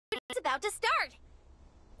about to start!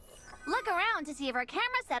 Look around to see if our camera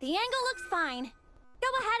set. The angle looks fine. Go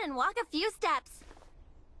ahead and walk a few steps.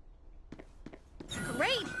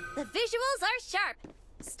 Great! The visuals are sharp.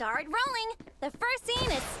 Start rolling. The first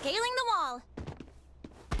scene is scaling the wall.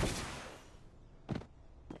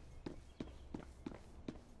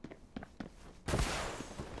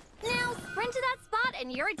 Now sprint to that spot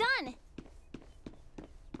and you're done.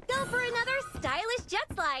 Go for another stylish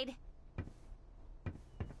jet slide.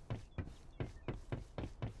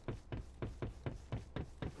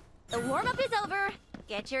 The warm-up is over.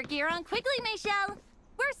 Get your gear on quickly, Michelle.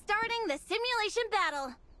 We're starting the simulation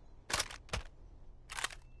battle.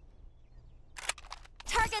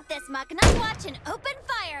 Target this muck, not watch and open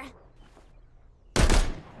fire.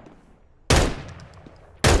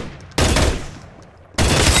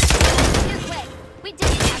 Too quick. We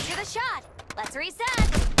didn't capture the shot. Let's reset.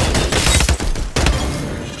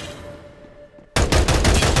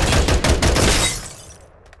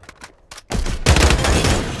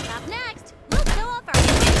 Up next, we'll show off our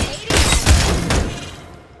 80.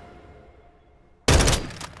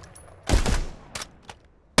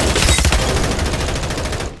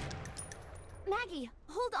 Maggie,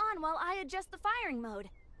 hold on while I adjust the firing mode.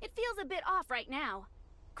 It feels a bit off right now.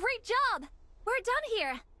 Great job! We're done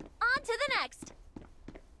here. On to the next.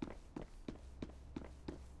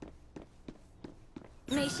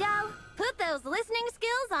 Michelle, put those listening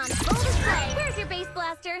skills on full display. Where's your bass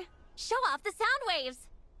blaster? Show off the sound waves.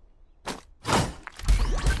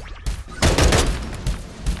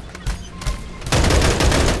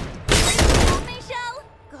 Great job, Michelle.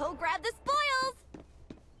 Go grab the spoils.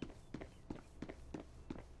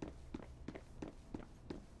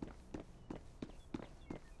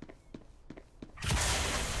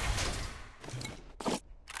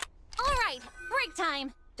 All right, break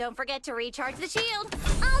time. Don't forget to recharge the shield.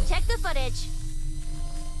 I'll check the footage.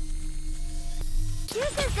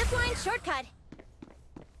 Use the zipline shortcut.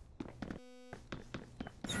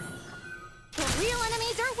 The real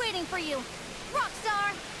enemies are waiting for you.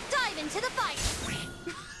 Rockstar, dive into the fight.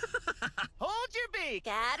 Hold your beak.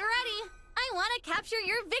 Get ready. I want to capture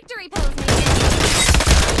your victory pose, Nathan.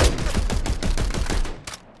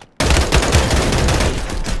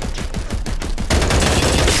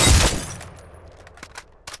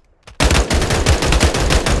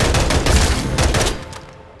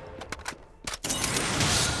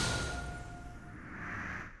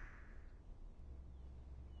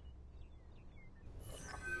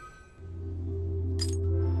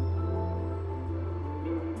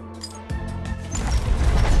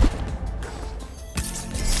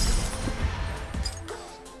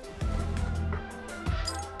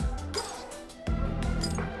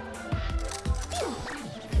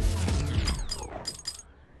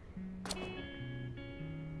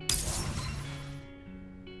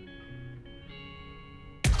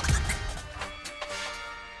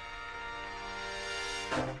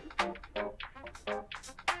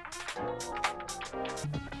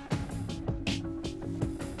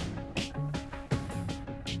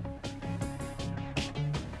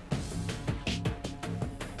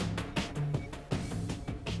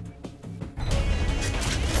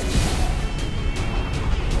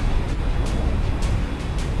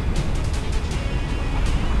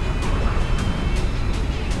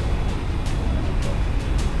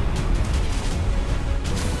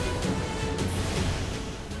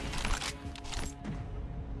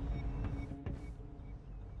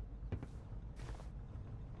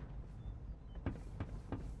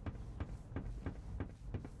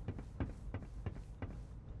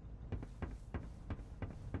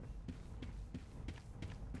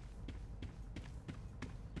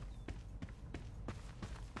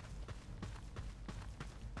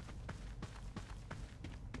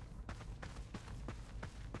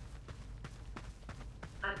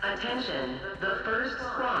 Attention, the first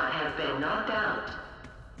squad has been knocked out.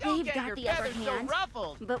 They've got the upper hand,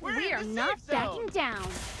 but we are not backing down.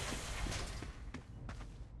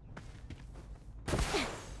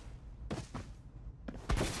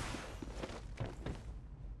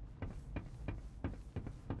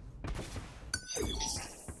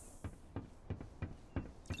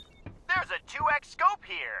 There's a 2x scope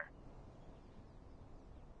here.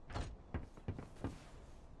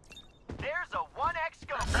 There's a 1x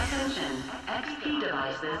scope. Attention, XP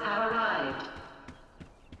devices have arrived.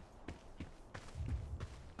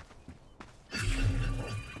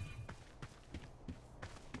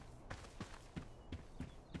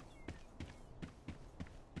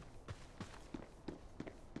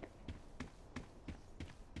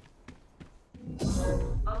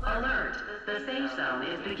 Alert, the safe zone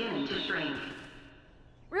is beginning to shrink.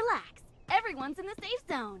 Relax. Everyone's in the safe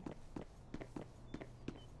zone.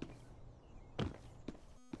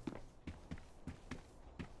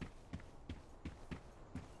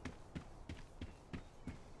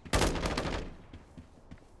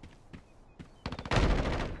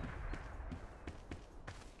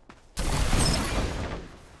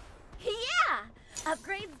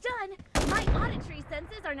 Upgrade's done. My auditory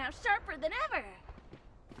senses are now sharper than ever.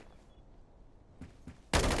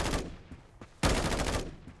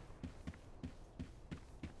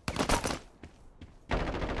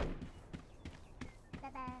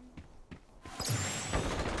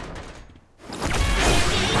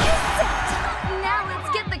 Now let's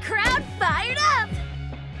get the crowd fired up!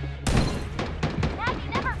 That you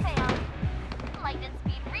never fail. Lightning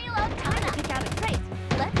speed reload. Time to pick out a trait.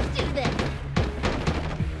 Let's do this.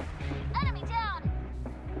 Enemy down.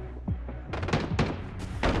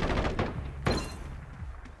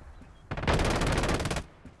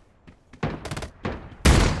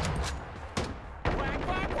 Quack,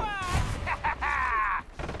 quack, quack!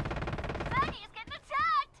 Baggy's getting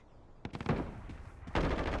attacked.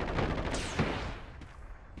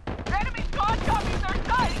 Enemy squad copies are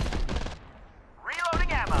tight!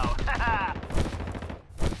 Reloading ammo.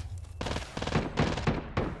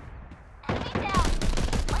 Enemy down.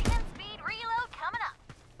 Lightning speed reload coming up.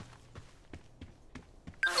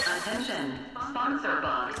 Attention. Sponsor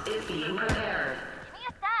box is being prepared. Give me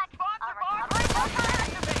a sec. Sponsor I'll box! recover in no time.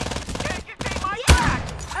 Activate! Can't contain my back!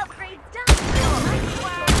 Upgrade's done. My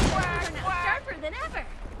Quack, senses quack, are now quack. sharper than ever.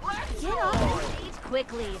 Let's Get off the stage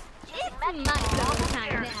quickly. It's my go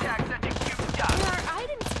time Air now. attack such a cute duck. There are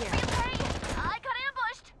items here. Hey, I got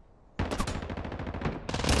ambushed.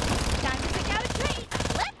 Time to pick out a trait.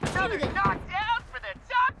 Let's do Another this. knockdown for the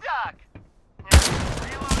top duck!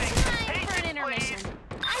 Reloading. Time for an Patience, intermission. please.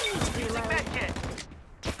 I need to Using reload. medkit.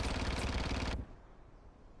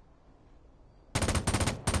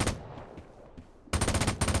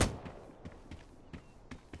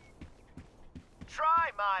 Try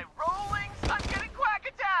my rolling sunken quack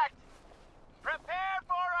attack! Prepare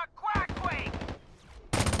for a quack quake!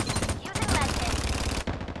 Using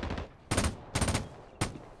medkit.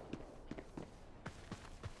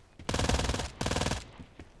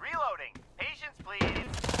 Reloading. Patience, please.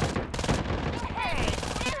 Hey,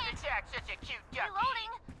 Air attack such a cute ducky.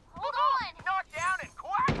 reloading. Hold on. Knocked down and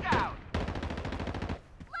quacked out!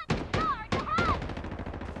 Let's charge ahead.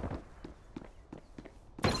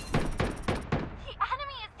 The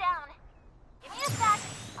enemy is down. Give me a sec.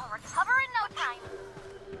 I'll recover in no time.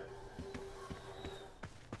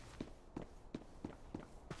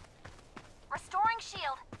 Restoring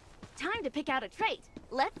shield. Time to pick out a trait.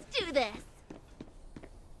 Let's do this.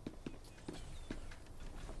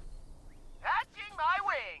 Hatching my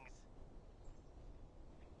wings!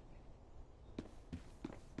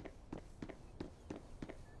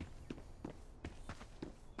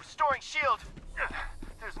 Restoring shield.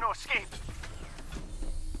 There's no escape.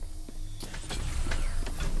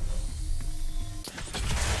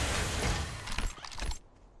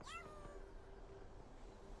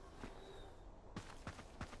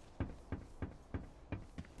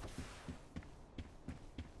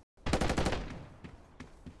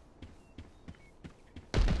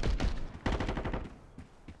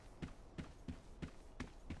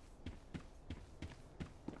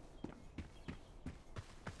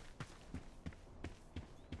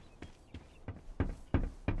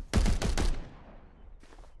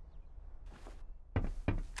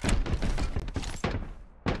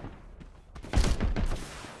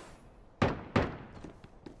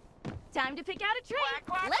 Time to pick out a trait.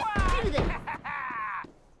 Quack, quack, Let's quack. do this.